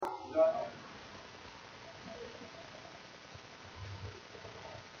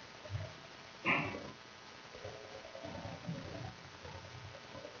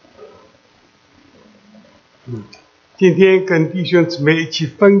今天跟弟兄姊妹一起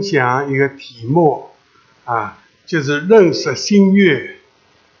分享一个题目就是认识新约。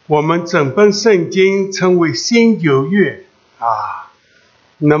我们整本圣经称为新旧约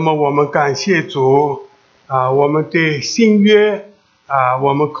那么我们感谢主我们对新约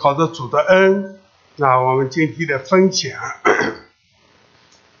我们靠着主的恩我们今天的分享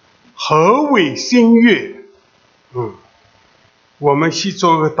何为新约？我们先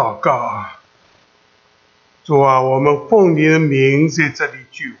做个祷告主我们奉你的名在这里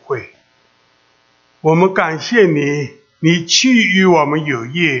聚会，我们感谢你，你去与我们有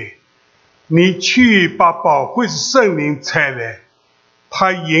益，你去把宝贵的圣灵差来，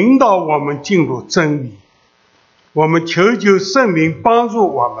他引导我们进入真理。我们求圣灵帮助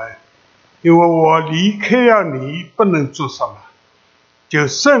我们，因为我离开了你不能做什么，就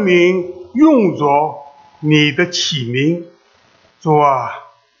圣灵用着你的启明。主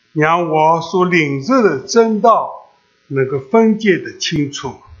让我所领受的真道能够分解得清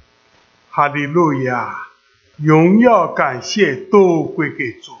楚。哈利路亚，荣耀感谢都归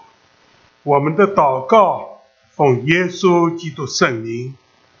给主。我们的祷告奉耶稣基督圣名，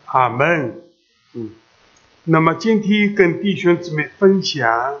阿们。那么今天跟弟兄姊妹分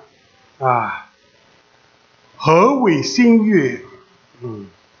享何为新约？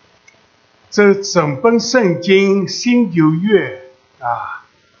这整本圣经新旧约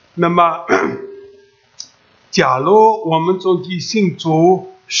那么假如我们中间信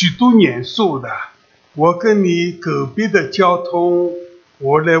主许多年数的，我跟你个别的交通，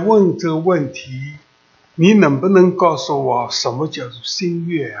我来问这个问题，你能不能告诉我什么叫做新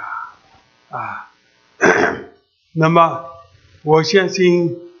约那么我相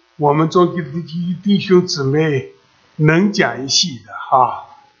信我们中间的弟兄姊妹能讲一些的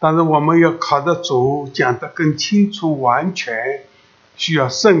但是我们要靠着主讲得更清楚完全，需要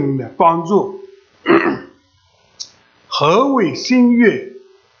圣灵的帮助。何为新约？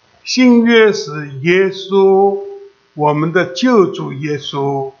新约是耶稣，我们的救主耶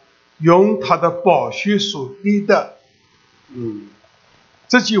稣用他的宝血所立的。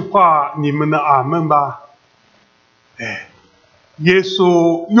这句话你们能阿们吧？耶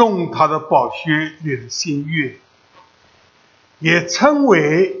稣用他的宝血立了新约，也称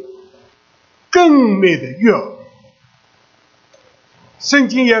为更美的约。圣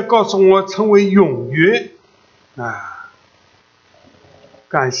经也告诉我称为永约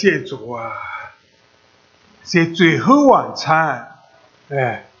感谢主在最后晚餐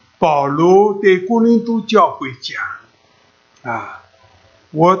保罗对哥林多教会讲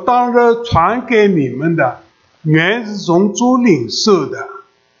我当日传给你们的原是从主领受的，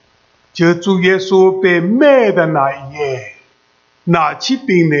就主耶稣被卖的那一夜，拿起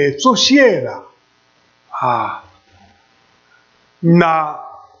饼来祝谢了那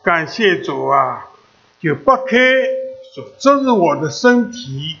感谢主就拨开说这是我的身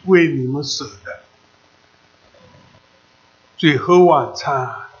体为你们舍的。最后晚餐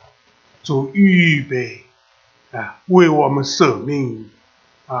主预备为我们舍命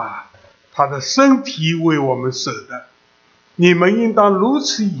他的身体为我们舍的，你们应当如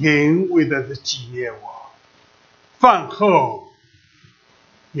此行，为的是纪念我。饭后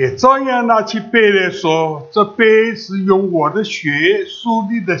也照样拿起杯来说，这杯是用我的血树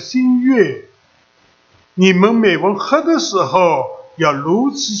立的新约，你们每逢喝的时候要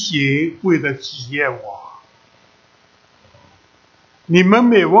如此行，为了纪念我。你们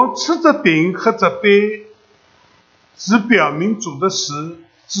每逢吃着饼喝着杯，只表明主的死，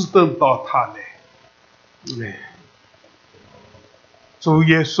直等到他来。主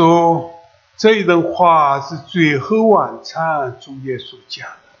耶稣这一段话是最后晚餐主耶稣讲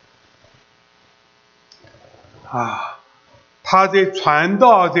的他在传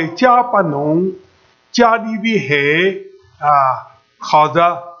道在加百农加利利海靠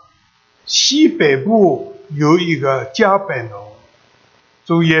着西北部有一个加百农。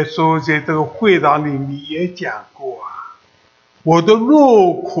主耶稣在这个会堂里面也讲过我的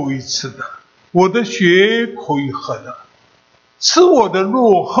肉可以吃的，我的血可以喝的，吃我的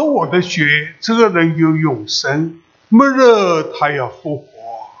肉喝我的血，这个人有永生，末日他要复活。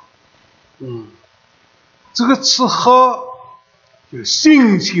这个吃喝就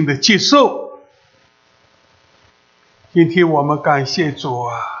信心的接受。今天我们感谢主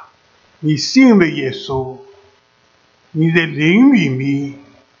你信了耶稣，你的灵里面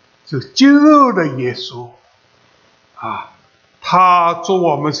就接受了耶稣他做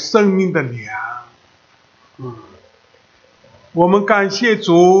我们生命的粮。我们感谢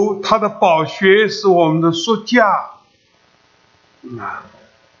主，他的宝血是我们的赎价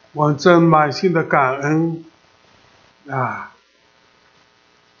我们真满心的感恩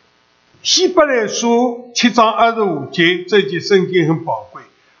希伯来书7章25节，这节圣经很宝贵。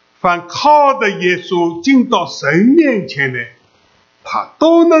凡靠着耶稣进到神面前来，他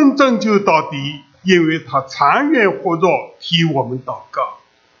都能拯救到底，因为他长远活着替我们祷告。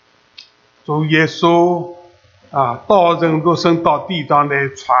主耶稣道人肉身到地上来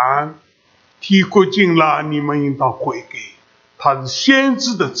传，天国近了，你们应当悔改。他是先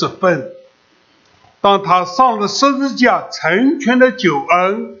知的职分。当他上了十字架，成全了救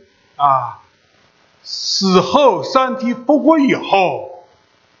恩死后3天复活以后，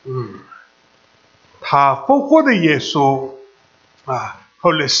他复活的耶稣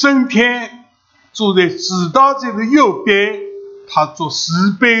后来升天，坐在至大者的右边，他做十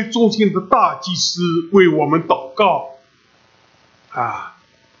倍忠心的大祭司，为我们祷告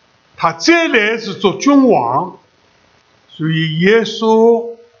他再来是做君王，所以耶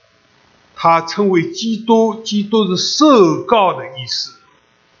稣他称为基督，基督是受膏的意思。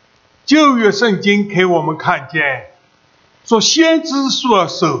旧约圣经给我们看见，做先知说要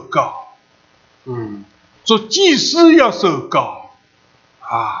受膏，做祭司要受膏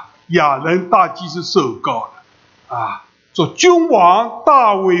亚伦大祭司受膏的做君王，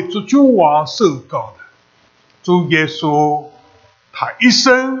大卫做君王受膏的。主耶稣他一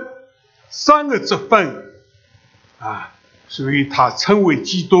生3个职分所以他称为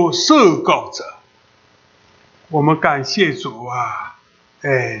基督受膏者。我们感谢主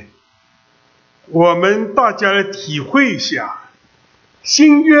我们大家来体会一下，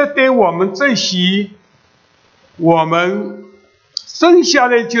新约对我们这些我们生下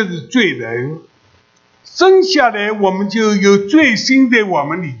来就是罪人，生下来我们就有罪性在我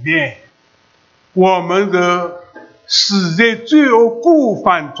们里面，我们的死在罪恶过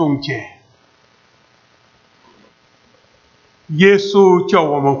犯中间。耶稣叫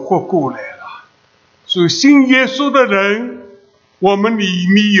我们活过来了，所以信耶稣的人，我们里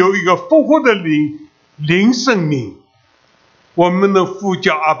面有一个复活的灵生命，我们的父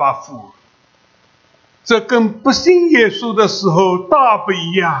叫阿爸父，这跟不信耶稣的时候大不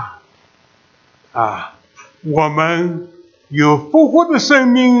一样我们有复活的生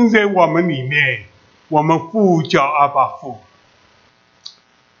命在我们里面，我们父叫阿爸父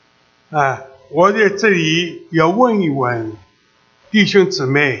我在这里要问一问弟兄姊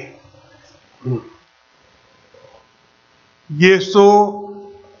妹，耶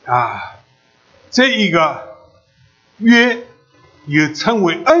稣这一个约又称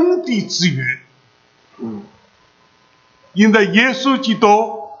为恩典之约，因为耶稣基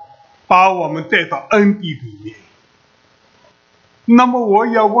督把我们带到恩典里面。那么我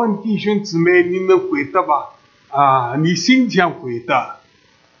要问弟兄姊妹，你能回答吧？你心想回答，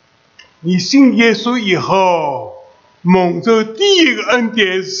你信耶稣以后蒙受第一个恩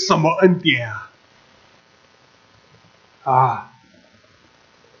典是什么恩典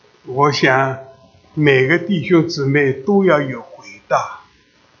我想每个弟兄姊妹都要有回答。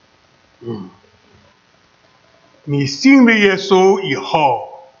你信了耶稣以后，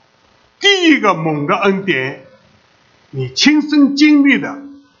第一个蒙的恩典，你亲身经历的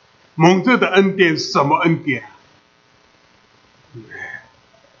蒙受的恩典是什么恩典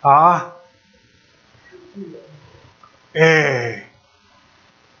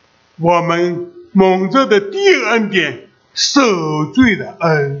我们蒙受的第一个恩典，受罪的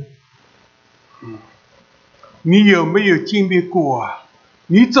恩。你有没有经历过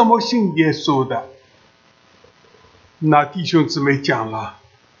你怎么信耶稣的？那弟兄姊妹讲了，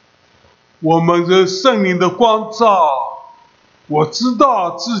我们是圣灵的光照，我知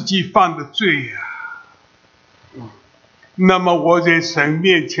道自己犯的罪那么我在神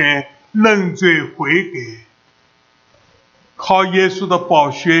面前认罪悔改，靠耶稣的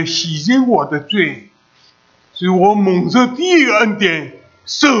宝血洗净我的罪，所以我蒙受第一个恩典，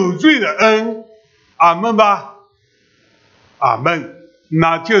受罪的恩。阿们吧，阿们。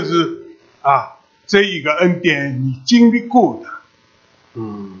那就是这一个恩典你经历过的。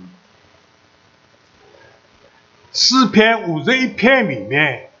诗篇51篇里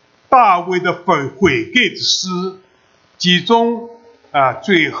面大卫的悔改之诗，其中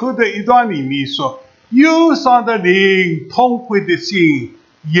最后的一段里面说，忧伤的灵，痛悔的心，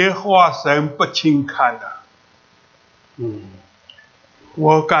耶和华神不轻看的。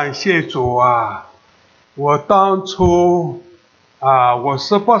我感谢主我当初我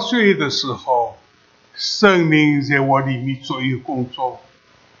18岁的时候，圣灵在我里面做一个工作，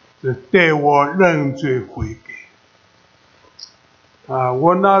带我认罪悔改。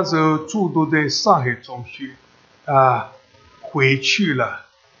我那时候住都在上海中学回去了，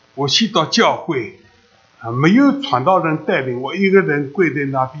我去到教会没有传道人带领我，一个人跪在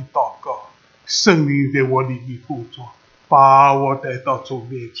那边祷告，圣灵在我里面工作，把我带到主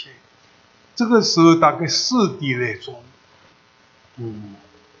面前。这个时候大概4点来钟。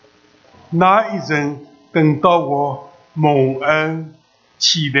那一阵等到我蒙恩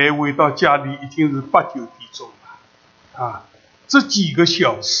起来回到家里，已经是8、9点钟了。这几个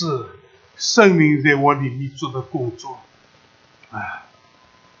小时，圣灵在我里面做的工作。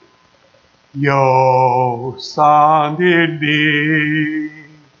忧伤的灵，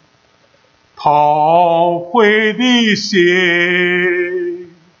痛悔的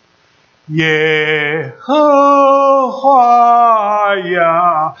心，耶和华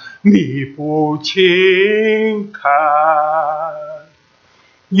呀，你不轻看，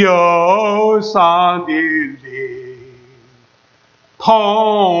忧伤的灵，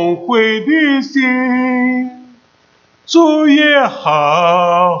痛悔的心，主耶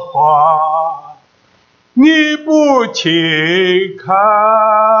和华，你不轻看。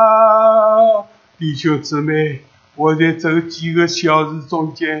弟兄姊妹，我在这几个小时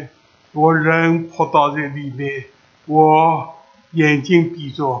中间，我人扑倒在里面，我眼睛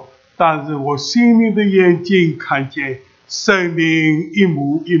闭着，但是我心灵的眼睛看见圣灵一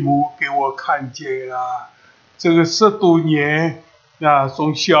幕一幕给我看见啊。这个10多年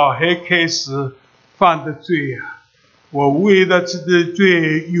从小孩开始犯的罪我为了这个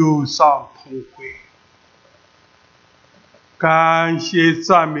罪忧伤痛悔。感谢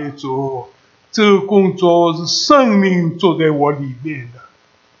赞美主，这个工作是圣灵做在我里面的。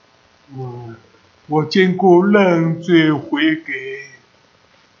我经过认罪悔改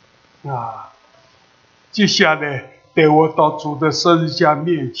接下来带我到主的十字架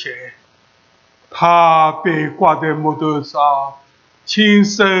面前，他被挂在木头上，亲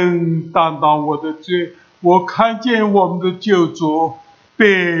身担当我的罪。我看见我们的救主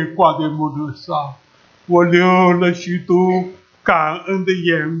被挂在木头上，我流了许多感恩的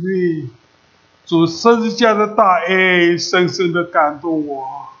眼泪。主十字架的大爱深深地感动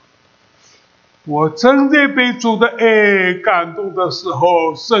我。我正在被主的爱感动的时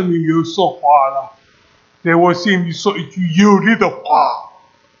候，圣灵又说话了，在我心里说一句有力的话：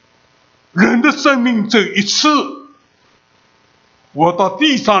人的生命只有一次，我到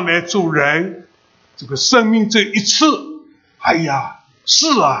地上来做人，这个生命只有一次。是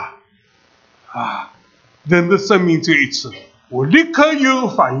人的生命只有一次。我立刻有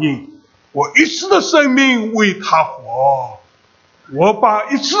反应，我一次的生命为他活，我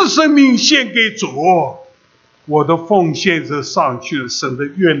把一次生命献给主，我的奉献是上去了，神的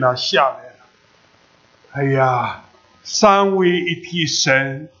悦纳下来了。三位一体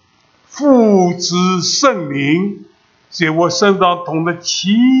神，父子圣灵，在我身上动了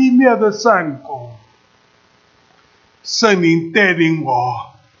奇妙的善功。圣灵带领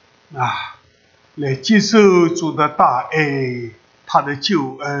我来接受主的大爱，他的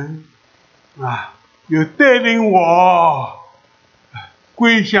救恩又带领我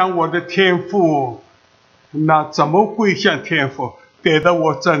归向我的天父。那怎么归向天父？带着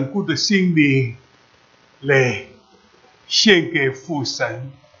我整个的心灵来献给父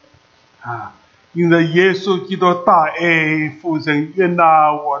神因着耶稣基督大爱，父神悦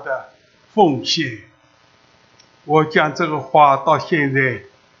纳我的奉献。我讲这个话到现在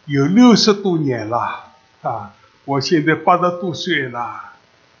有60多年了我现在80多岁了。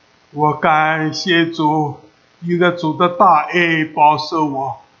我感谢主，因着主的大爱保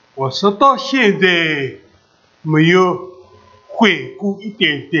守我直到现在没有悔过一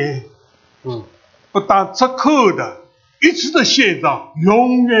点点不但折扣的，一直的献上，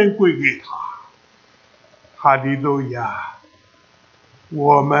永远归给他。哈利路亚！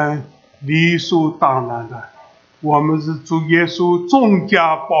我们理所当然的，我们是主耶稣重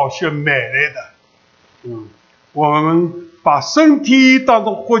价宝血买来的我们把身体当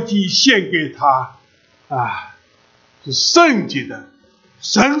作活祭献给他是圣洁的，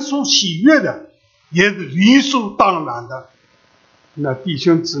神所喜悦的，也是理所当然的。那弟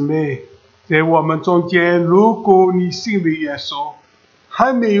兄姊妹，在我们中间，如果你信了耶稣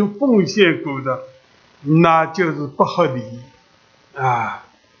还没有奉献过的，那就是不合理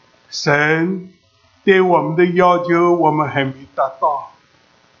神对我们的要求我们还没达到。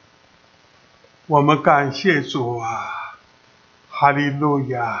我们感谢主哈利路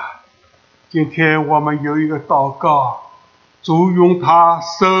亚！今天我们有一个祷告，主用他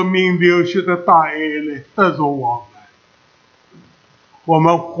生命流血的大爱来得着我们。我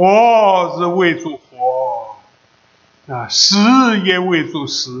们活是为主活死也为主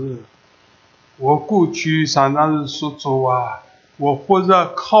死。我过去常常是说主我活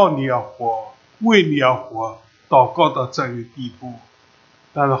着靠你而活，为你而活，祷告到这个地步。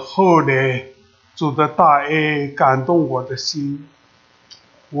但是后来主的大爱感动我的心，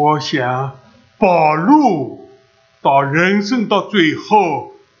我想保罗到人生到最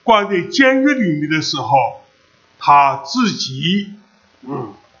后关在监狱里面的时候，他自己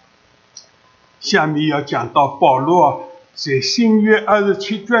下面要讲到保罗在新约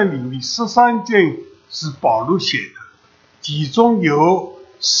27卷里面13卷是保罗写的，其中有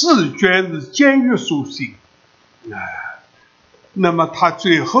4卷是监狱书信。那么他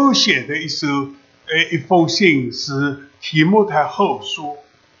最后写的一封信是提摩太后书，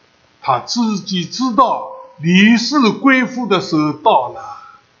他自己知道离世归父的时候到了。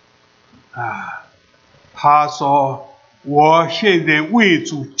他说我现在为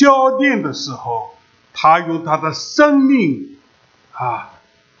主交奠的时候，他用他的生命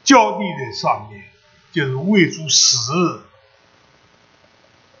交奠在上面，就是为主死。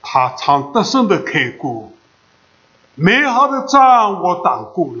他常得胜的开过，美好的仗我打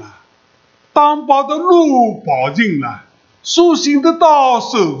过了，当跑的路跑尽了，苏醒的道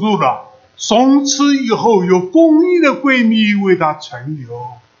守住了，从此以后有公义的冠冕为他存留。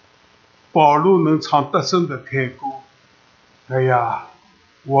保罗能唱得胜的开过，哎呀，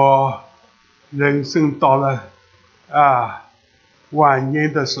我人生到了晚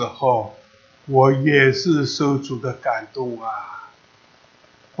年的时候，我也是受主的感动啊。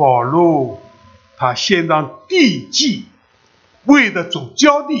保罗他献上地祭，为了主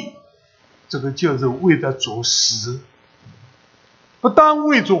交地，这个就是为了主死，不但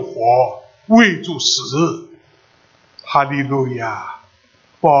为主活，为主死。哈利路亚！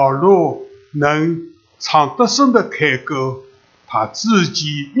保罗能唱得胜的开歌，他自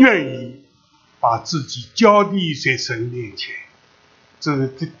己愿意把自己交递在神面前，这是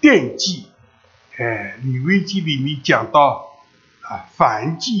奠祭。利未记里面讲到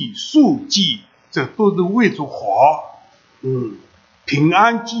燔祭、素祭，这都是为主活。平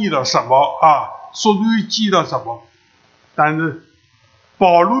安祭了什么赎罪祭了什么？但是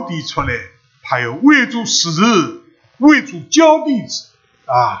保罗提出来，他有为主死，为主交递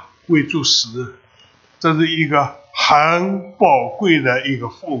为主死，这是一个很宝贵的一个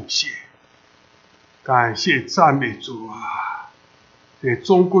奉献。感谢赞美主啊！在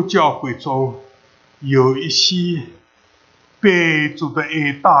中国教会中，有一些被主的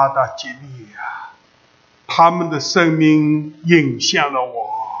爱大大激励他们的生命影响了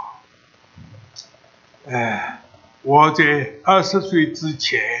我。我在20岁之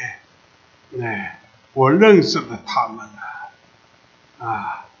前，我认识了他们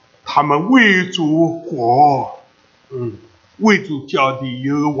他们为主活，为主交的。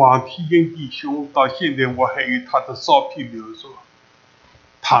有王天英弟兄，到现在我还有他的照片留着，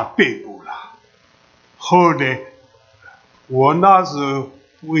他被捕了。后来我那时候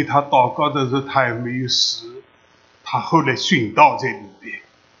为他祷告的时候，他也没有死，他后来殉道在里边。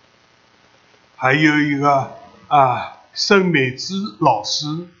还有一个申美芝老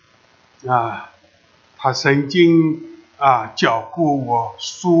师他曾经教过我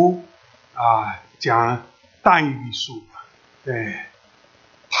书讲单语书，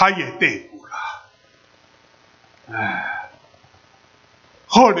他也逮捕了。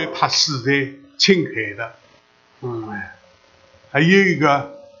后来他死在青海的。还有一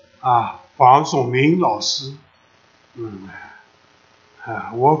个王崇明老师，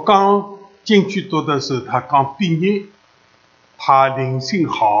我刚进去读的时候，他刚毕业，他灵性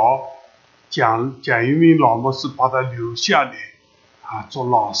好，蒋一鸣老牧师把他留下来做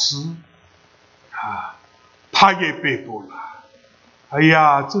老师，他也被捕了。哎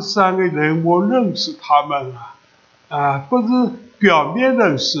呀，这3个人我认识他们不是表面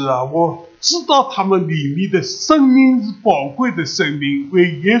认识我知道他们里面的生命是宝贵的生命，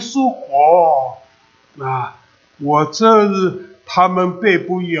为耶稣活。我这是他们被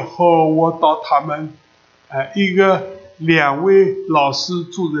捕以后，我到他们2位老师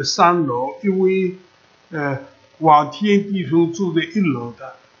住在3楼，一位王天弟兄住在1楼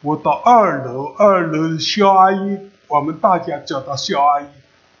的，我到2楼，2楼是肖阿姨，我们大家叫她肖阿姨，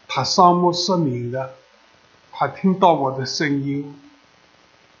她双目失明的，她听到我的声音。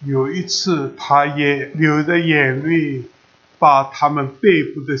有一次她也流着眼泪，把他们被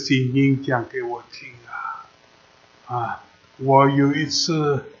捕的情形讲给我听我有一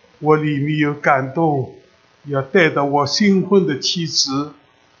次我里面有感动，要带着我新婚的妻子，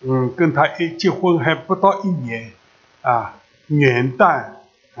跟她结婚还不到1年元旦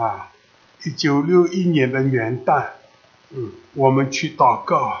1961年的元旦，我们去祷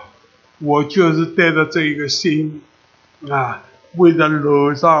告，我就是带着这一个心为了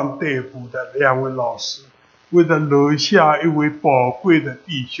楼上逮捕的2位老师，为了楼下一位宝贵的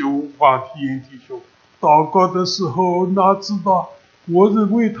弟兄王天弟兄祷告的时候，哪知道我是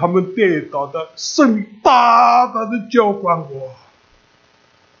为他们带到的，圣大大的浇灌我，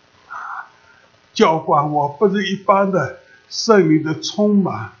浇灌我不是一般的圣灵的充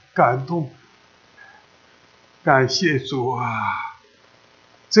满感动。感谢主啊！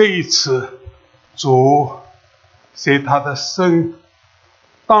这一次，主在他的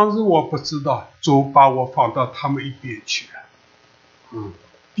当时我不知道，主把我放到他们一边去了。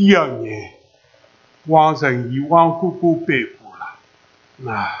第二年，汪仁义汪姑姑被捕了。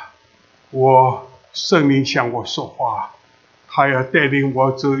圣灵向我说话，他要带领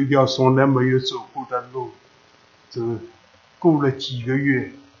我走一条从来没有走过的路。过了几个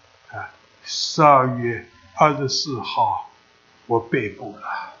月，12月24号，我被捕了。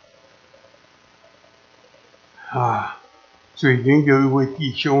最近有一位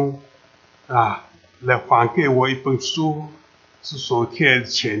弟兄来还给我一本书，是昨天还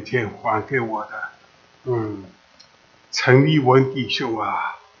是前天还给我的。陈立文弟兄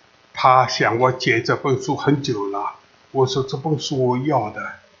他向我借这本书很久了。我说这本书我要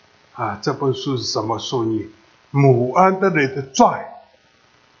的。这本书是什么书呢？母安德烈的传，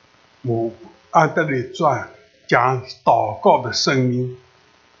母安德烈传讲祷告的生命。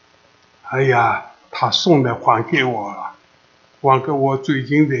他送来还给我了，还给我最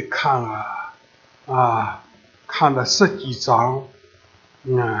近在看看了10几章，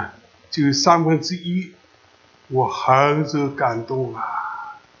就1/3，我很受感动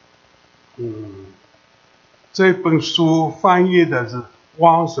这本书翻译的是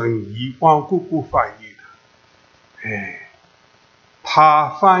汪仁义汪姑姑翻译的。他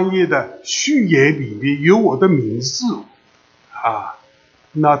翻译的序言里面有我的名字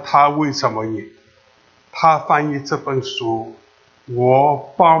那他为什么呢？他翻译这本书，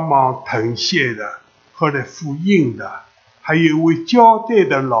我帮忙誊写的，后来复印的，还有一位交代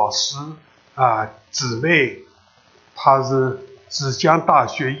的老师姊妹，她是浙江大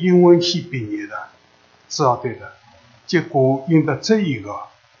学英文系毕业的，交代的。结果因着这一个，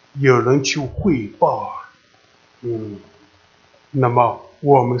有人去汇报那么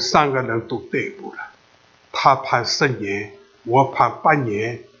我们3个人都逮捕了，他判10年，我判8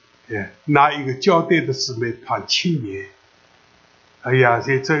年，那一个交代的姊妹判7年。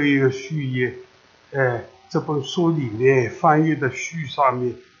在这一个序页，这本书里面翻译的序上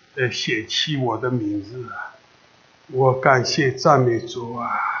面，写起我的名字我感谢赞美主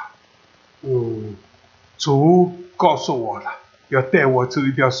主告诉我了，要带我走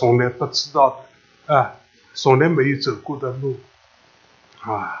一条从来不知道的从来没有走过的路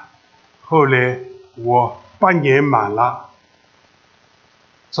后来我8年满了，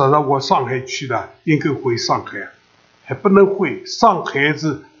早上我上海去了，应该回上海，还不能回。上海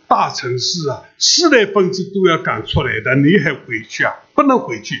是大城市，4来分之都要赶出来的，你还回去不能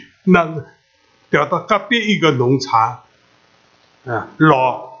回去。那调到隔壁一个农场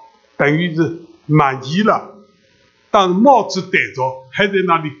等于是满级了，但是帽子戴着，还在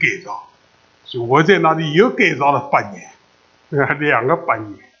那里改造，所以我在那里又改造了8年，2个8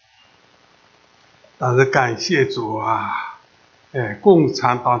年。但是感谢主共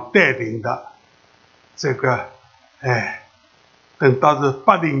产党带领的这个等到是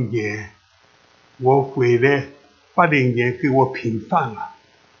80年，我回来，80年给我平反了。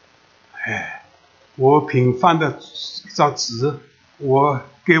我平反的一张纸，我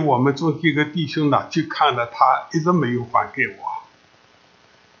给我们中间一个弟兄拿去看了，他一直没有还给我。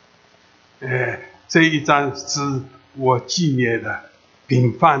这一张是我纪念的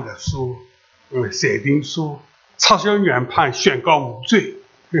平反的书，裁定书，撤销原判，宣告无罪。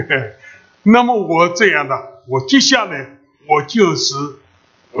那么我这样的，我接下来我就是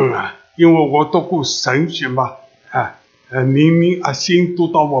因为我读过神学嘛明明心都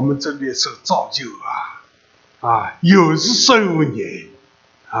到我们这里受造就又是15年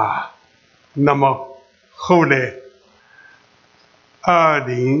那么后来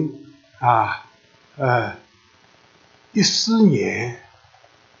2014年，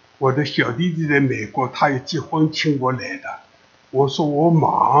我的小弟弟在美国，他也结婚请我来的。我说我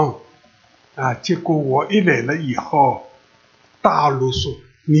忙结果我一来了以后，大陆说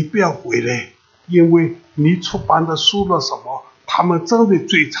你不要回来，因为你出版的书了什么，他们正在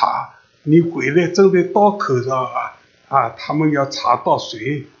追查，你回来正在刀口上他们要查到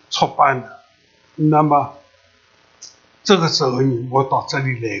谁出版的。那么这个时候呢，我到这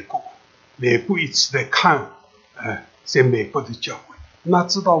里来过一次来看在美国的教会，哪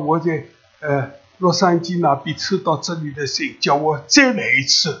知道我在洛杉矶那边抽到这里的信，叫我再来一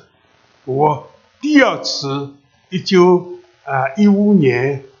次。我第2次1915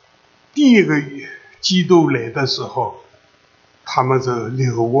年第1个季度来的时候，他们就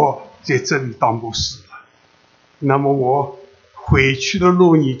留我在这里当牧师了。那么我回去的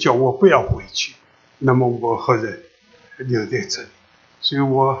路你叫我不要回去，那么我后来留在这里。所以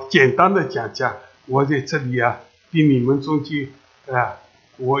我简单的讲我在这里比你们中间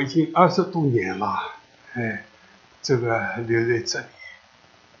我已经20多年了，这个留在这里。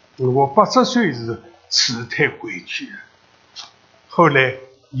我80岁时辞退回去，后来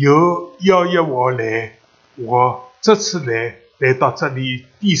又邀约我来，我这次来到这里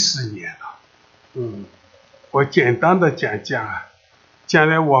第4年了。我简单的讲讲，将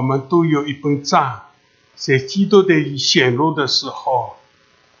来我们都有一本账，在基督的显露的时候，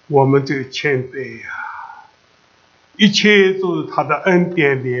我们这个谦卑一切都是他的恩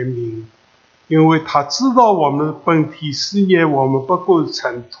典怜悯，因为他知道我们的本体思念，我们不过是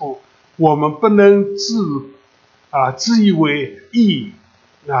尘土，我们不能自以为义，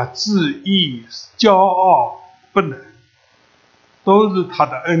自义骄傲不能，都是他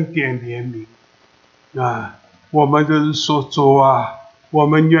的恩典怜悯我们就是说，主啊，我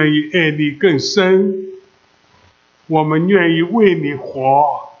们愿意爱你更深，我们愿意为你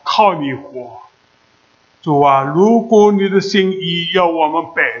活，靠你活。主啊，如果你的心意要我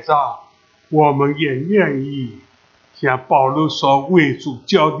们摆上，我们也愿意。像保罗说，为主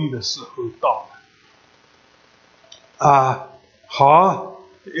交地的时候到了。好，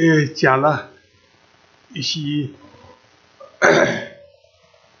讲了一些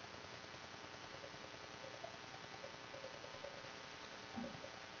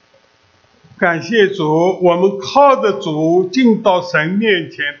感谢主，我们靠着主进到神面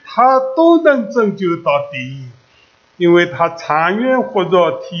前，他都能拯救到底，因为他长远活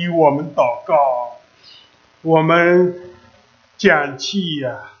着替我们祷告。我们讲起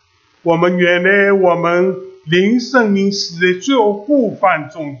我们原来我们灵生命是在罪恶过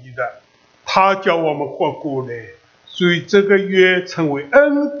犯中的，他叫我们活过来，所以这个约称为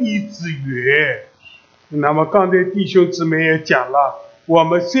恩典之约。那么刚才弟兄姊妹也讲了，我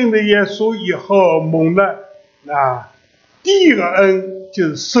们信了耶稣以后蒙了第一个恩就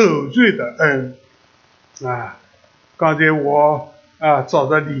是受罪的恩刚才我照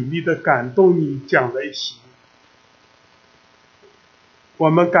着里面的感动你讲了一些。我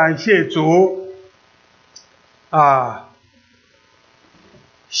们感谢主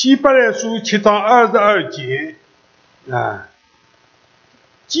希伯来书7章22节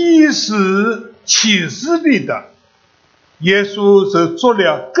即使启示里的耶稣是做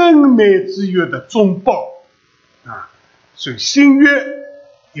了更美之约的中保所以新约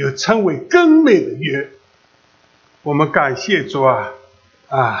又称为更美的约。我们感谢主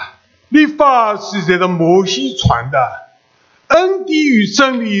律法是在摩西传的，恩典与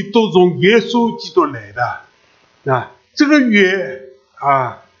真理都从耶稣基督来的这个约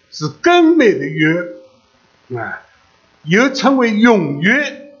是更美的约又称为永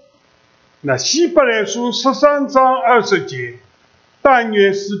约。希伯来书13章20节，但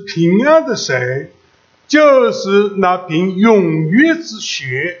愿是平安的神，就是那凭永约之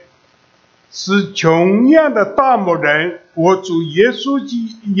血是穷样的大牧人，我主耶稣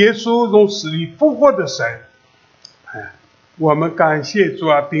从死里复活的神。我们感谢主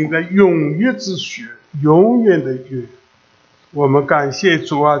凭着永约之血，永远的约。我们感谢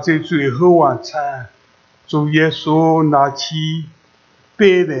主在最后晚餐，主耶稣拿起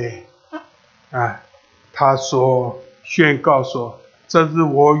杯来他说宣告说，这是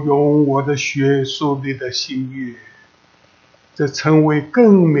我用我的血所立的新约，这成为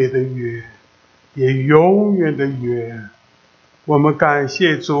更美的约，也永远的约。我们感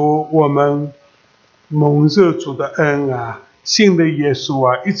谢主，我们蒙受主的恩信的耶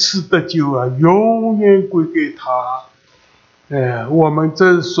稣一次得救永远归给他。我们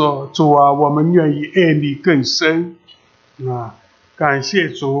真说主我们愿意爱你更深感谢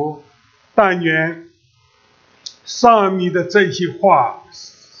主。但愿上面的这些话，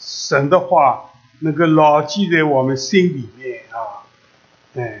神的话能够牢记在我们心里面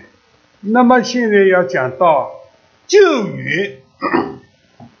那么现在要讲到旧约，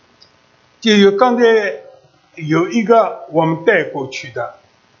就有刚才有一个我们带过去的，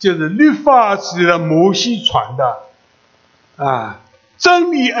就是律法是摩西传的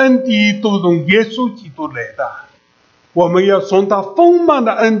真理恩典都从耶稣基督来的，我们要从他丰满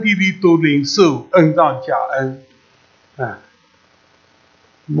的恩典里都领受恩上加恩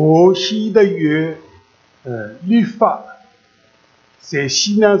摩西的约律法在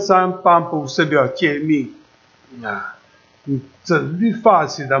西南山颁布16条诫命这律法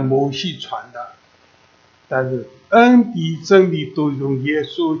是摩西传的，但是恩典真理都从耶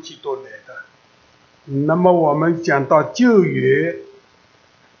稣基督来的。那么我们讲到旧约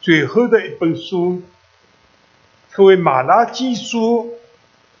最后的一本书称为马拉基书。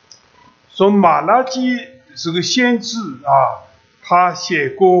说马拉基是个先知他写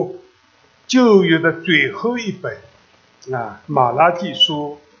过旧约的最后一本马拉基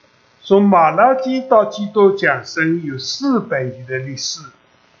书。从马拉基到基督降生有400年的历史，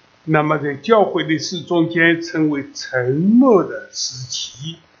那么在教会历史中间称为沉默的时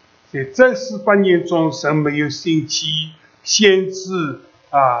期。在这48年中，神没有兴起先知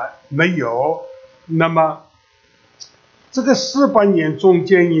没有。那么这个48年中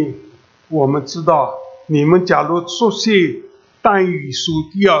间呢，我们知道，你们假如熟悉但以理书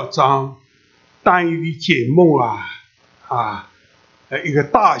第2章，但以理解梦一个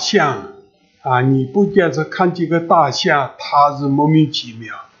大象你不见是看见个大象，它是莫名其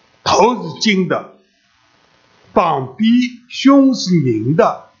妙，头是金的，膀臂胸是银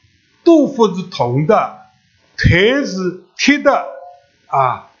的，肚腹是铜的，腿是铁的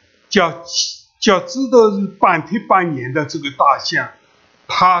脚趾头是半铁半粘的。这个大象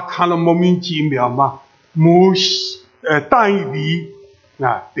他看了莫名其妙嘛，但以理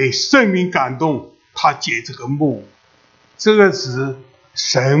被圣灵感动，他解这个梦。这个是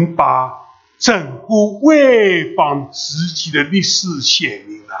神把整个外邦时期的历史写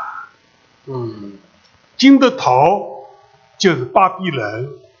明了。金的头就是巴比伦，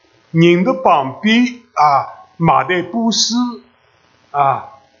银的膀臂马代波斯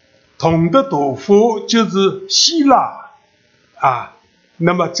铜的肚腹就是希腊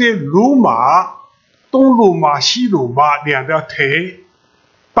那么在罗马，东罗马西罗马2条腿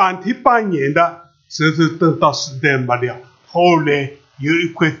半铁半粘的，这是等到时代末了，后来有一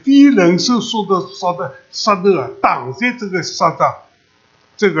块非人手所的石头挡在这个石上，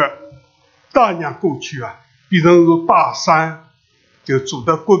这个大洋过去变成是大山，就走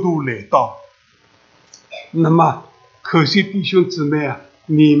到国度来到。那么可惜弟兄姊妹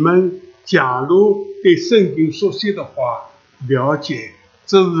你们假如对圣经熟悉的话，了解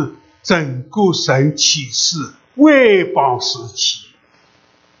这是整个神启示外邦时期。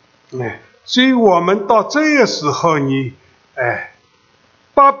所以我们到这个时候呢，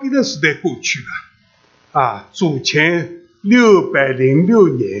巴比伦时代过去了主前606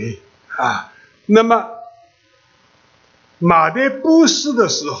年那么马代波斯的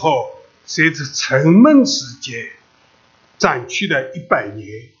时候，随着沉闷时间占据了100年。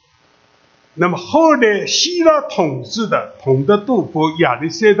那么后来希腊统治的统的杜甫亚历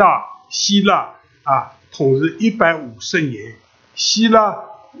山大希腊统治150年。希腊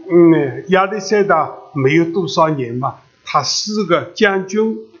亚历山大没有多少年嘛，他4个将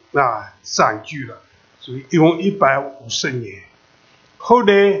军占据了，所以一共150年。后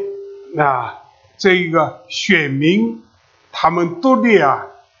来这个选民他们独立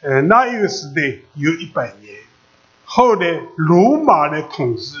那一个时代有100年，后来罗马来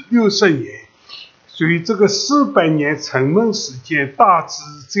统治60年，所以这个400年沉闷时间大致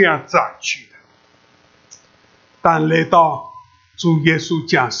是这样占据的。但来到主耶稣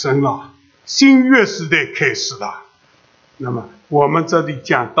降生了，新约时代开始了。那么我们这里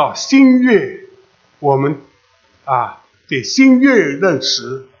讲到新约，我们对新约有认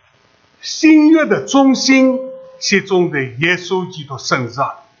识。新约的中心集中在耶稣基督身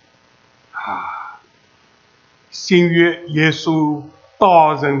上新约耶稣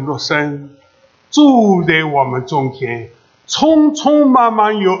道成肉身，住在我们中间，匆匆忙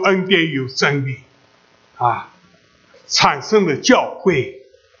忙有恩典有真理产生了教会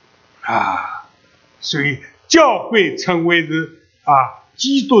所以教会成为是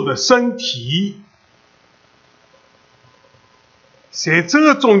基督的身体。在这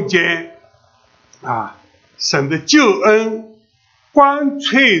个中间神的救恩贯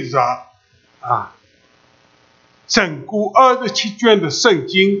穿着整个27卷的圣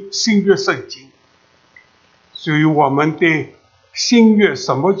经，新约圣经。所以我们对新约，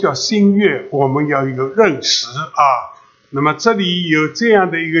什么叫新约，我们要有认识那么这里有这样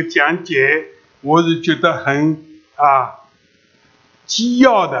的一个讲解，我是觉得很基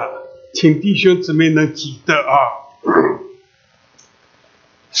要的，请弟兄姊妹能记得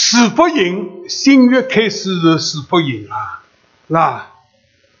四福音，新约开始是四福音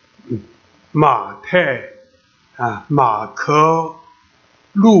马太马可、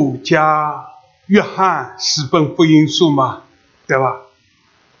路加、约翰4本福音书嘛，对吧？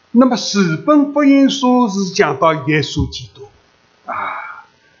那么4本福音书是讲到耶稣基督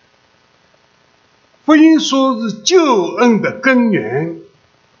福音书是救恩的根源，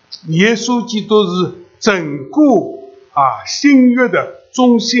耶稣基督是整个新约的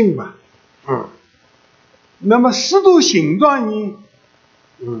中心嘛。那么使徒行传呢？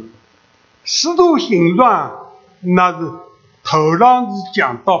使徒行传那是头上是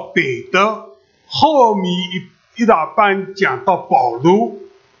讲到彼得，后面一大半讲到保罗，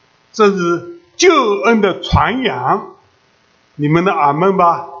这是救恩的传扬。你们的阿门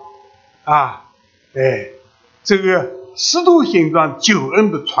吧？这个使徒行传救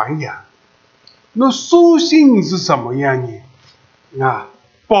恩的传扬。那书信是什么样呢？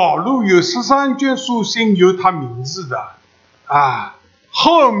保罗有13卷书信有他名字的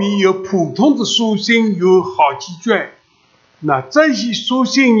后面有普通的书信有好几卷。那这些书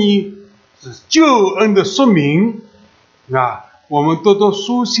信呢是救恩的说明我们读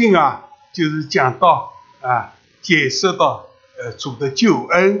书信就是讲到解释到主的救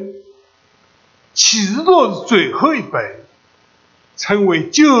恩。启示录是最后一本，称为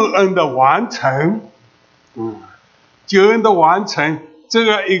救恩的完成。救恩的完成这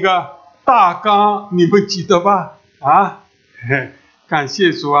个一个大纲你们记得吧？感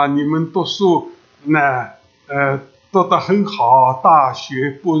谢主你们读书读得很好，大学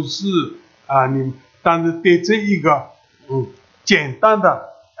博士但是对这一个简单的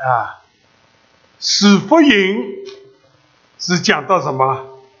使福音是讲到什么？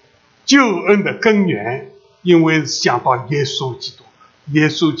救恩的根源，因为是讲到耶稣基督，耶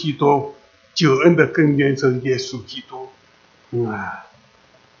稣基督救恩的根源就是耶稣基督。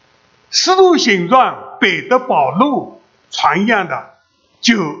使徒行传彼得保罗传扬的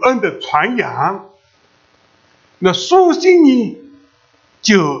救恩的传扬。那书信呢？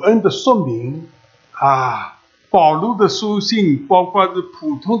救恩的说明保罗的书信包括是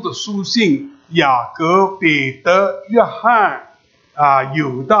普通的书信，雅各、彼得、约翰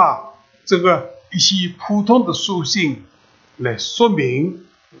犹大，这个一些普通的书信来说明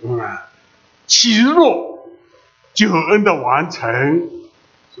启示录救恩的完成。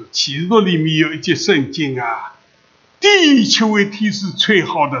启示录里面有一节圣经地球为天使吹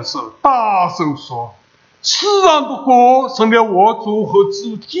号的时候，大声说，世上的国成了我主和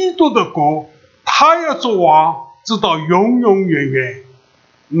主基督的国，他要做王直到永永远远。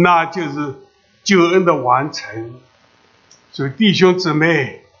那就是救恩的完成。所以弟兄姊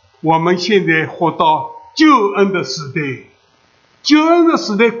妹，我们现在活到救恩的时代，救恩的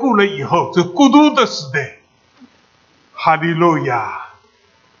时代过了以后是国度的时代。哈利路亚！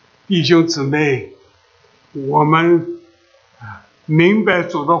弟兄姊妹，我们明白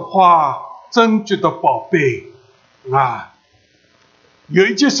主的话，珍贵的宝贝有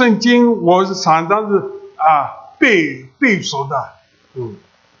一节圣经我是常常是背熟的，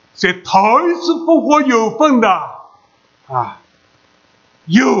在头一次复活有份的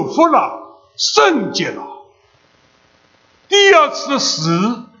有福了，圣洁了。第二次的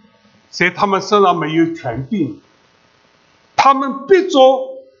死在他们身上没有权柄，他们必做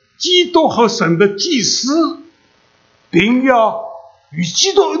基督和神的祭司，并要与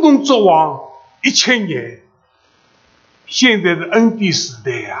基督一同作王1000年。现在的恩典时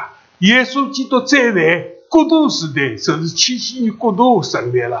代耶稣基督再来国度时代，就是7禧年国度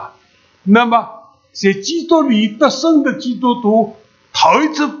成立了。那么在基督里得胜的基督徒头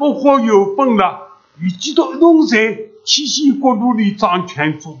一次复活有份了，与基督一同在7禧年国度里掌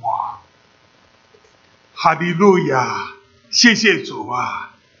权作王。哈利路亚！谢谢主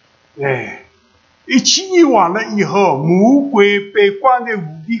17年完了以后，魔鬼被关在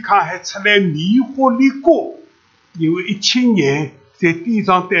无底坑，还出来迷惑列国。因为1000年在地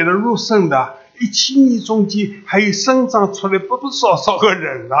上带了肉身的，1000年中间还有生长出来不多少个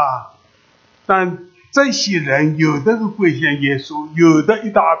人但这些人有的是归向耶稣，有的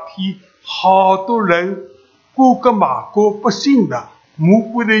一大批好多人过个马过不信的，魔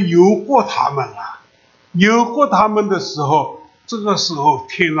鬼来诱惑他们诱惑他们的时候，这个时候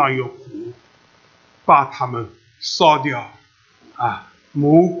天上有火把他们烧掉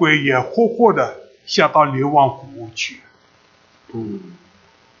魔鬼也活活的下到流亡谷去。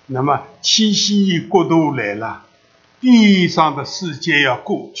那么7禧年国度来了，地上的世界要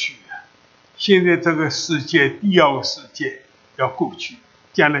过去了。现在这个世界，第二个世界要过去，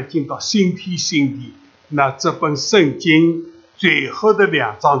将来进到新天新地。那这本圣经最后的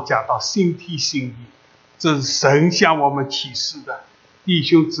2章讲到新天新地，这是神向我们启示的。弟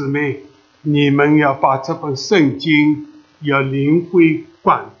兄姊妹，你们要把这本圣经要领会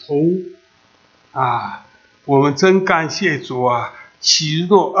贯通我们真感谢主启示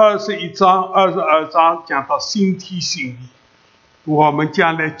录21章、22章讲到新天新地，我们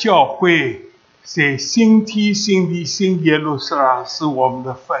将来教会在新天新地新耶路撒冷是我们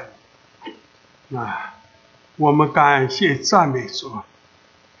的份我们感谢赞美主，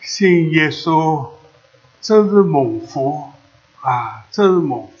信耶稣真是蒙福真是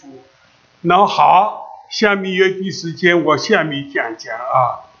蒙福。那好，下面有点时间，我下面讲讲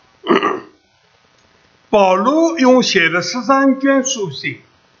保罗用写了13卷书信，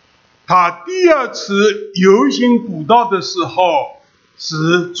他第2次游行古道的时候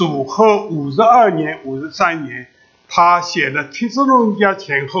是主后52年、53年，他写了帖撒罗尼迦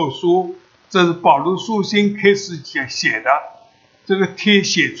前后书，这是保罗书信开始写的，这个帖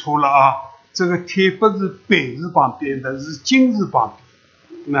写出了啊，这个帖不是北字旁边的，是金字旁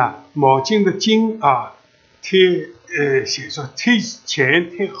边。那毛巾的巾啊，帖写出帖前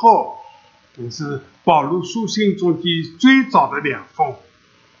帖后，是保罗书信中的最早的2封。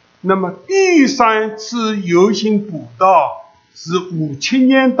那么第3次游行布道是57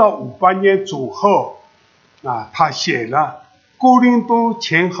年到58年左后啊，他写了哥林多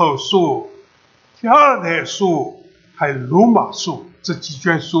前后书、提摩太书还有罗马书这几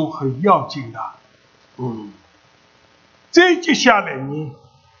卷书很要紧的。再接下来呢，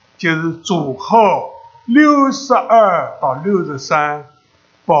就是主后62到63，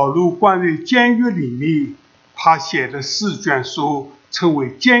保罗关于监狱里面他写的4卷书，称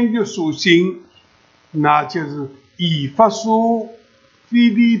为监狱书信，那就是以弗所、腓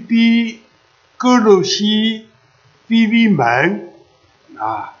立比、哥罗西、腓利门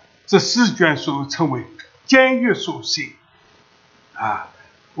啊，这4卷书称为监狱书信啊。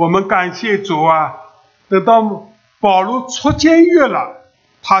我们感谢主啊，等到保罗出监狱了，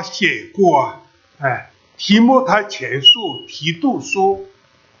他写过提摩太前书、提督书，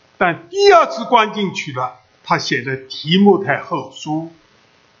但第2次关进去了，他写的提摩太后书，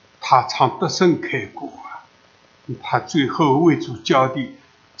他常得胜开过啊。他最后为主交的，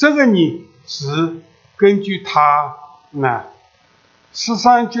这个呢是根据他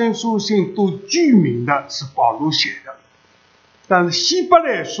13卷书信都具名的是保罗写的，但是希伯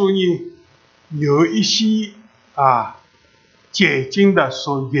来书呢有一些解经的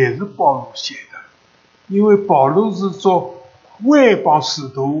说也是保罗写的，因为保罗是做外邦使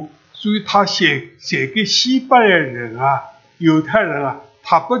徒，所以他写给希伯来人犹太人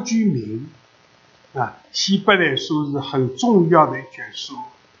他不具名希伯来书是很重要的一卷书，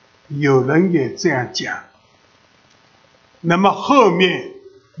有人也这样讲。那么后面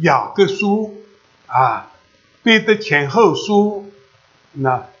雅各书彼得前后书，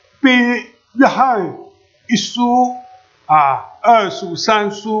约翰1书2书3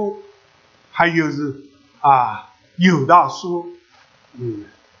书，还有是犹大书，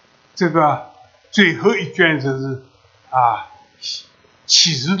这个最后一卷就是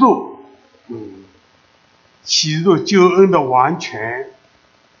启示录，启示录救恩的完全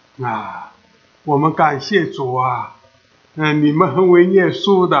我们感谢主你们很会念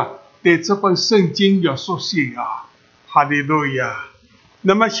书的，对这本圣经要熟悉哈利路亚。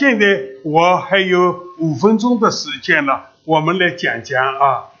那么现在我还有5分钟的时间了，我们来讲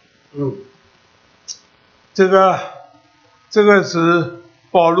这个是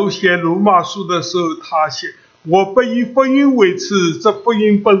保罗写罗马书的时候，他写我不以福音为耻，这福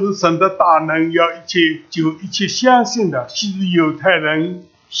音本是神的大能，要一切相信的，昔是犹太人，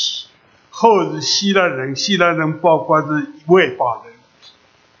后是希腊人，希腊人包括是外邦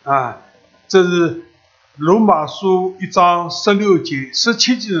人这是罗马书1章16节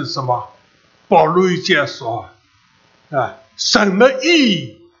17节是什么？保罗一节说神的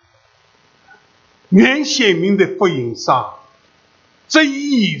义原显明的福音上，这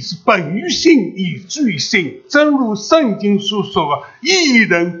义是本于信以至于信，正如圣经所说义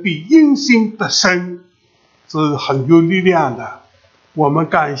人比因信得生，这是很有力量的。我们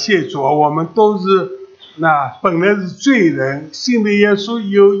感谢主，我们都是本来是罪人，信了耶稣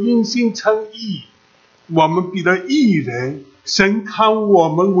有因信称义，我们比了义人，神看我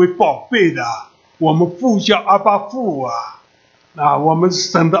们为宝贝的，我们父叫阿爸父我们是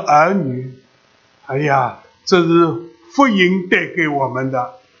神的儿女。这是福音带给我们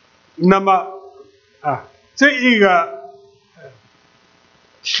的。那么这一个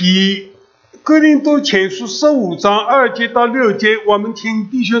哥林多前书15章2节到6节，我们请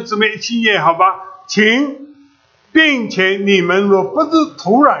弟兄姊妹一起念好吧，请。并且你们若不是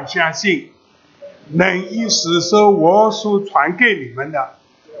突然相信，能以实受我所传给你们的，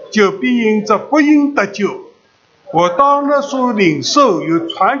就必因这福音得救。我当日所领受又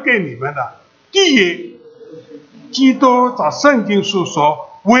传给你们的，第一，基督照圣经所说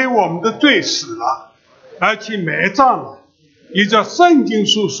为我们的罪死了，而且埋葬了，也照圣经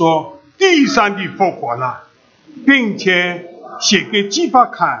所说第3天复活了，并且写给基法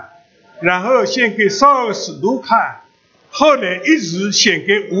看，然后献给12使徒看，后来一直献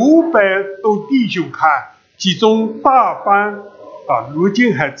给500多弟兄看，其中大半如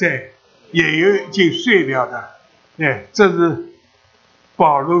今还在，也有已经睡了的。这是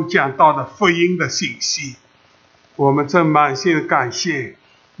保罗讲到的福音的信息，我们真满心的感谢。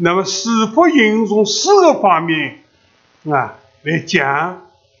那么使福音从4个方面来讲，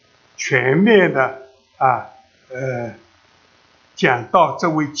全面的讲到这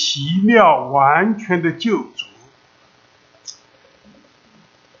位奇妙完全的救主。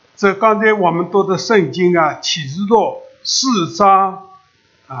这刚才我们读的圣经啊，启示录4章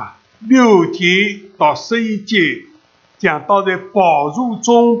6节到11节，讲到在宝座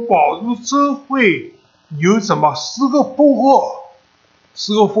中、宝座周围有什么4个复活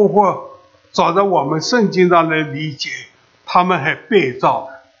，4个复活，照着我们圣经上来理解，他们还被造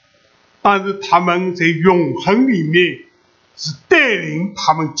的，但是他们在永恒里面是带领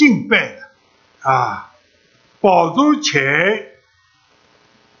他们敬拜的宝座前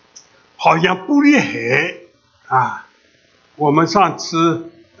好像玻璃海我们上次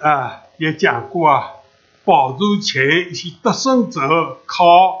也讲过宝座前一些得胜者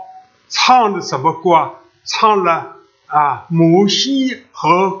靠唱的什么歌唱了摩西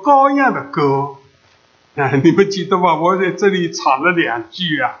和羔羊的歌你们记得吧？我在这里唱了2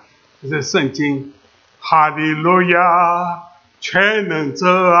句这圣经，哈利路亚，全能者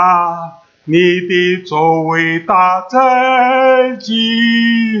你的作为大在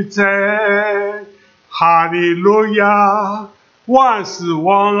记载，哈利路亚，万事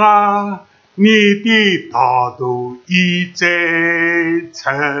王你的道都一再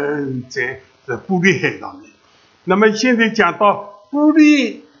存在。这玻璃海上面。那么现在讲到玻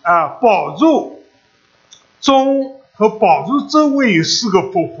璃宝座中和宝座周围有4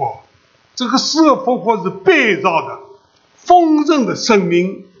个复活，这个4个复活是被造的丰盛的生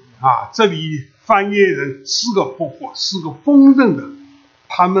命这里翻译成4个复活，4个丰盛的，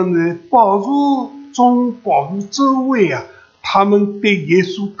他们的宝座中宝座周围他们对耶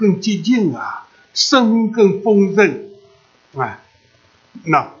稣更接近生命更丰盛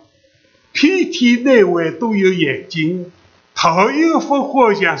那披体内外都有眼睛，头一个复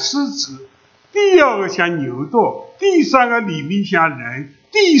活像狮子，第2个像牛犊，第3个里面像人，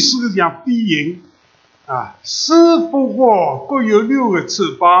第4个像飞鹰4复活各有6个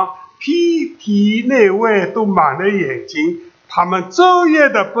翅膀，披体内外都满了眼睛，他们昼夜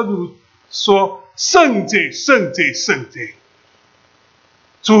的不如说圣哉圣哉圣哉。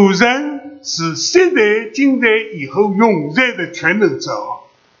主人是现在今在以后永在的全能者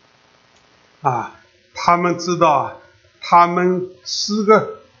他们知道他们4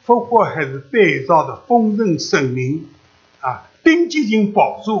个复活还是被造的丰盛生命并接近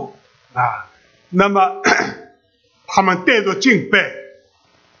宝座那么他们带着敬拜，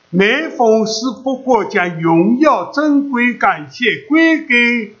每逢4复活将荣耀珍贵感谢归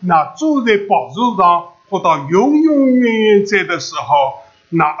给那坐在宝座上或到永永远远在的时候，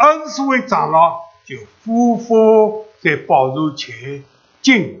那24位长老就匍匐在宝座前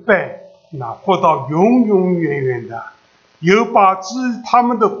敬拜那活到永永远远的，又把他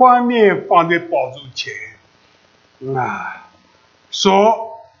们的冠冕放在宝座前说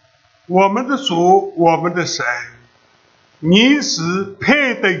我们的主，我们的神，你是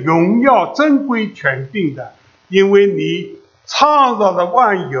配得荣耀珍贵权柄的，因为你创造了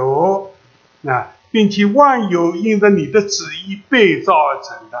万有并且万有因着你的旨意被造而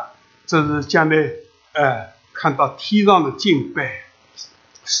成的。这是将来看到天上的敬拜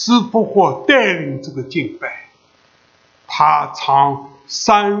4复活带领这个敬拜，他唱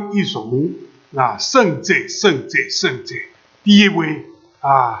3一颂圣哉圣哉圣哉。第1位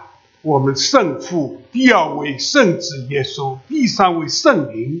我们圣父，第2位圣子耶稣，第3位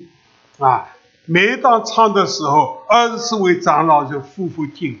圣灵每当唱的时候，24位长老就匍匐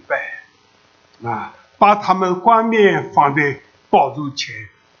敬拜把他们冠冕放在宝座前，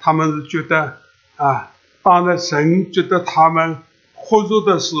他们是觉得当然神觉得他们活着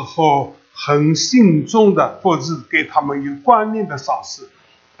的时候很慎重的，或是给他们有冠冕的赏赐，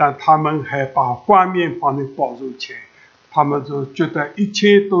但他们还把冠冕放在宝座前，他们就觉得一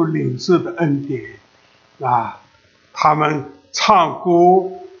切都领受的恩典他们唱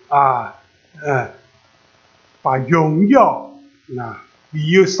歌把荣耀里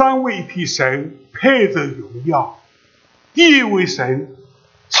有3位一体神配着荣耀。第1位神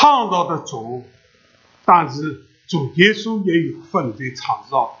创造的主，但是主耶稣也有份在创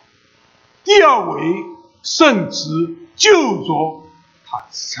造。第2位圣子救主，他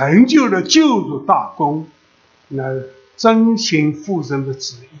成就了救主大功，遵行父神的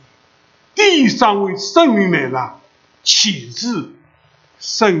旨意。第3位圣灵来了，启示，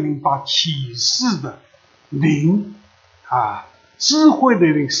圣灵把启示的灵智慧的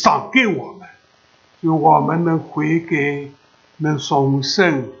灵赏给我们，就我们能悔改能重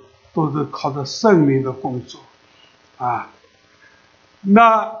生，都是靠着圣灵的工作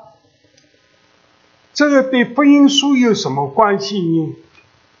那这个对福音书有什么关系呢？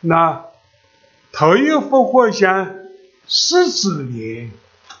那头一个复活像狮子脸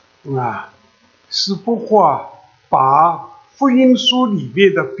4复活把福音书里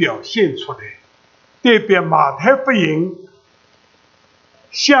面的表现出来，代表马太福音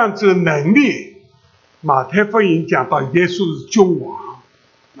象征能力。马太福音讲到耶稣是君王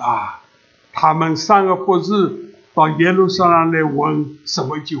啊，他们3个博士到耶路撒冷来问什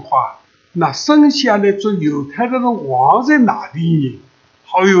么一句话？那生下来做犹太人的王在哪里呢？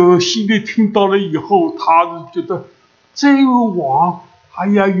好友心里听到了以后，他是觉得这位王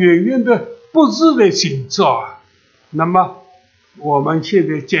远远的不是来寻找。那么我们现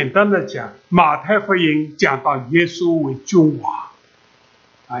在简单的讲，马太福音讲到耶稣为君王。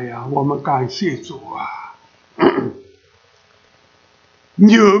我们感谢主啊！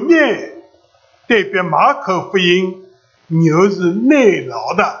牛面代表马可福音，牛是耐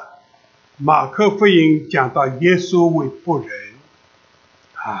劳的。马可福音讲到耶稣为仆人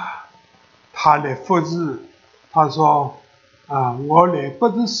他来服侍，他说我来不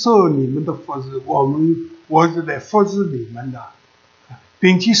是受你们的服侍，我是来服侍你们的，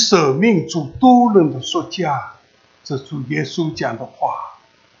并且舍命做多人的赎价。这主耶稣讲的话，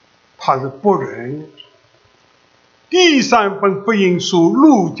他是仆人。第3本福音书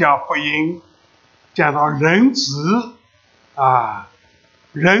路加福音讲到人子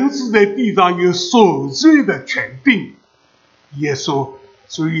人子在地上有赎罪的权柄，耶稣，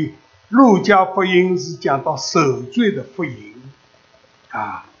所以路加福音是讲到赎罪的福音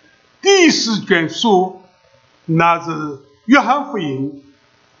第4卷书那是约翰福音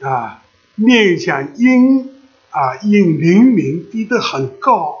面向因灵明低得很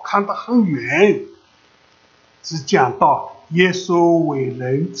高，看得很远，是讲到耶稣为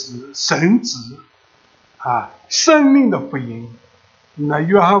人子神子生命的福音。那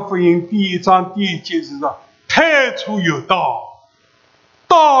约翰福音第1章第1节是说，太初有道，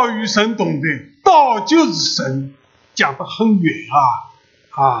道与神同在，道就是神，讲得很远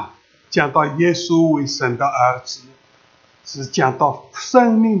讲到耶稣为神的儿子，是讲到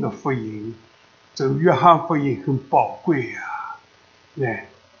生命的福音。这个约翰福音很宝贵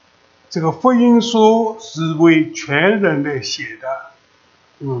这个福音书是为全人类写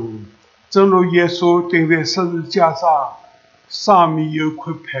的正如耶稣钉在十字架上，上面有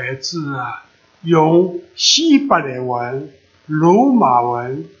块牌子用希伯来文、罗马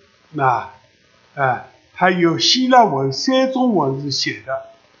文还有希腊文3种文字写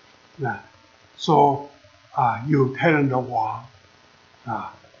的说犹太人的王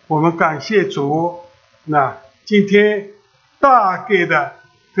我们感谢主。今天大概的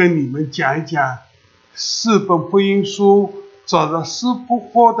跟你们讲一讲4本福音书照着司布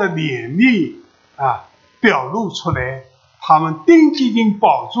货的脸面表露出来，他们定期经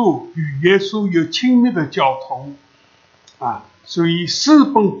宝柱与耶稣有亲密的交通所以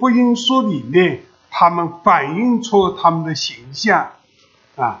4本福音书里面他们反映出他们的形象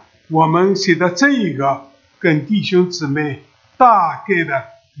我们写的这一个跟弟兄姊妹大概的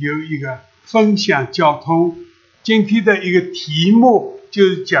有一个分享交通。今天的一个题目就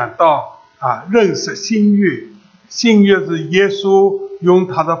是讲到认识新约。新约是耶稣用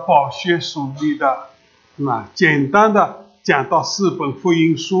他的宝血属立的简单的讲到4本福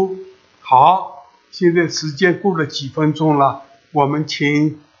音书。好，现在时间过了几分钟了，我们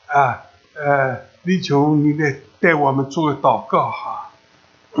请李琼你来带我们做个祷告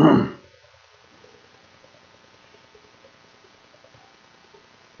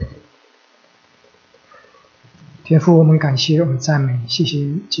天父，我们感谢，我们赞美，谢谢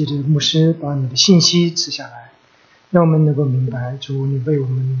借着牧师把你的信息赐下来，让我们能够明白主你为我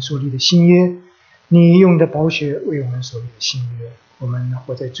们所立的新约，你用的宝血为我们所立的新约。我们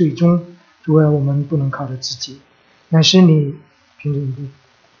活在罪中，主啊，我们不能靠着自己，乃是你凭着你的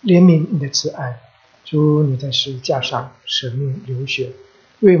怜悯、你的慈爱，主你在十字架上舍命流血，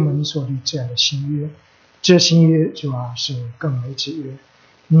为我们所立这样的新约。这新约主啊是更美之约。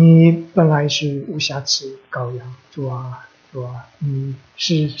你本来是无瑕疵羔羊，主啊，你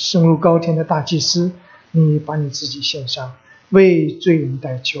是升入高天的大祭司，你把你自己献上，为罪人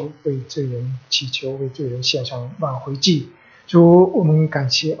代求，为罪人祈求，为罪人献上挽回祭。主，我们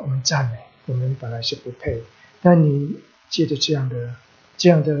感谢，我们赞美，我们本来是不配，但你借着这样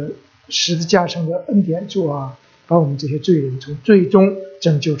的十字架上的恩典，主啊，把我们这些罪人从罪中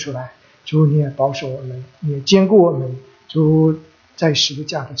拯救出来。主，你也保守我们，你也坚固我们。主，在十字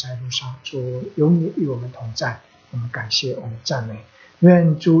架的窄路上，主有你与我们同在，我们感谢，我们赞美。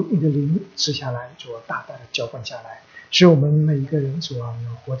愿主你的灵赐下来，主大大的浇灌下来，使我们每一个人主啊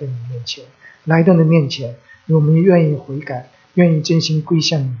能活在你面前，来到你面前，我们愿意悔改，愿意真心归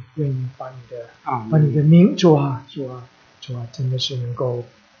向你，愿意把你的名主啊，真的是能够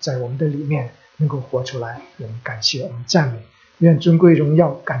在我们的里面能够活出来。我们感谢，我们赞美，愿尊贵荣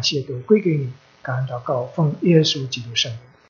耀感谢都归给你。感恩祷告，奉耶稣基督圣名。